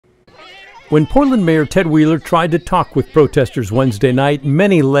When Portland Mayor Ted Wheeler tried to talk with protesters Wednesday night,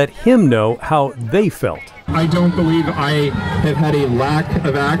 many let him know how they felt. I don't believe I have had a lack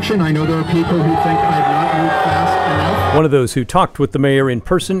of action. I know there are people who think I've not moved fast enough. One of those who talked with the mayor in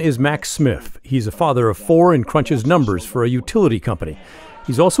person is Max Smith. He's a father of 4 and crunches numbers for a utility company.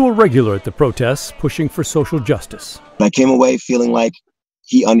 He's also a regular at the protests, pushing for social justice. I came away feeling like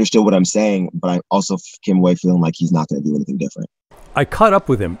he understood what I'm saying, but I also came away feeling like he's not going to do anything different. I caught up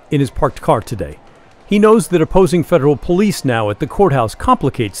with him in his parked car today. He knows that opposing federal police now at the courthouse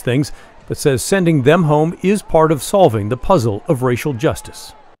complicates things, but says sending them home is part of solving the puzzle of racial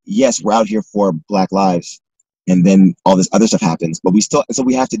justice. Yes, we're out here for Black lives, and then all this other stuff happens, but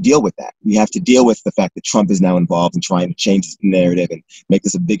we have to deal with that. We have to deal with the fact that Trump is now involved in trying to change his narrative and make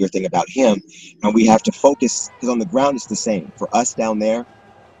this a bigger thing about him. And we have to focus, because on the ground it's the same. For us down there,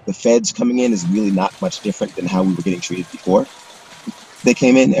 the feds coming in is really not much different than how we were getting treated before. They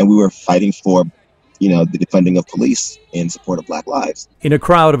came in and we were fighting for, the defending of police in support of Black lives. In a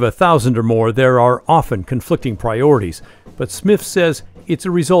crowd of 1,000 or more, there are often conflicting priorities. But Smith says it's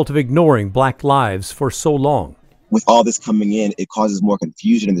a result of ignoring Black lives for so long. With all this coming in, it causes more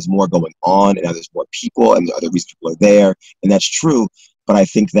confusion and there's more going on and now there's more people and the other reasons people are there. And that's true. But I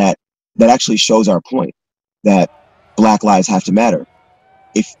think that actually shows our point that Black lives have to matter.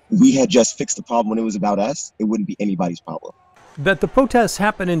 If we had just fixed the problem when it was about us, it wouldn't be anybody's problem. That the protests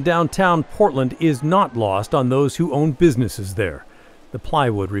happen in downtown Portland is not lost on those who own businesses there. The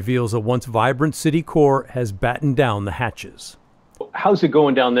plywood reveals a once vibrant city core has battened down the hatches. How's it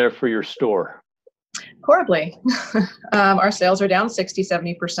going down there for your store? Horribly. Our sales are down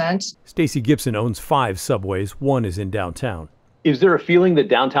 60-70%. Stacy Gibson owns 5 Subways. One is in downtown. Is there a feeling that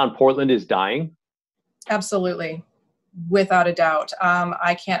downtown Portland is dying? Absolutely. Without a doubt.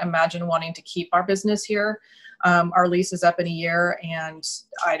 I can't imagine wanting to keep our business here. Our lease is up in a year, and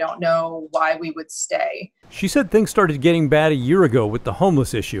I don't know why we would stay. She said things started getting bad a year ago with the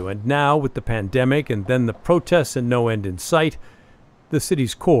homeless issue, and now with the pandemic and then the protests and no end in sight, the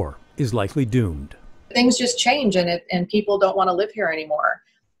city's core is likely doomed. Things just change, and people don't want to live here anymore.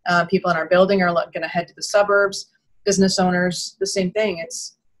 People in our building are going to head to the suburbs. Business owners, the same thing.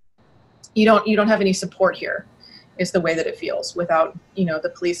 It's you don't have any support here, is the way that it feels without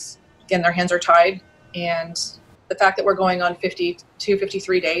the police. Again, their hands are tied. And the fact that we're going on 52,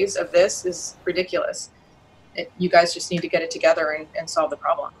 53 days of this is ridiculous. You guys just need to get it together and solve the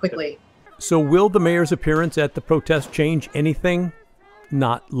problem quickly. So will the mayor's appearance at the protest change anything?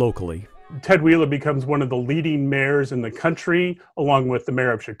 Not locally. Ted Wheeler becomes one of the leading mayors in the country, along with the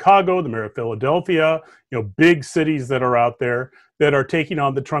mayor of Chicago, the mayor of Philadelphia, big cities that are out there that are taking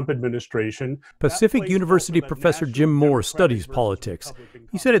on the Trump administration. Pacific University professor Jim Moore studies politics.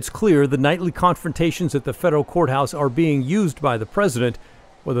 He said it's clear the nightly confrontations at the federal courthouse are being used by the president.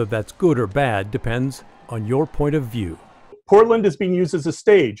 Whether that's good or bad depends on your point of view. Portland is being used as a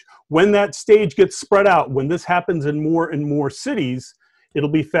stage. When that stage gets spread out, when this happens in more and more cities, it'll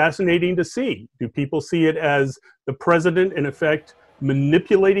be fascinating to see. Do people see it as the president, in effect,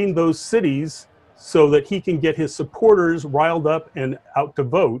 manipulating those cities so that he can get his supporters riled up and out to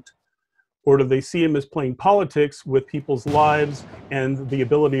vote? Or do they see him as playing politics with people's lives and the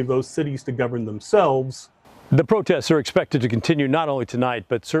ability of those cities to govern themselves? The protests are expected to continue not only tonight,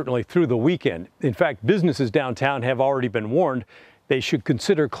 but certainly through the weekend. In fact, businesses downtown have already been warned they should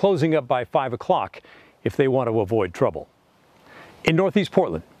consider closing up by 5 o'clock if they want to avoid trouble. In Northeast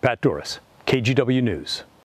Portland, Pat Douris, KGW News.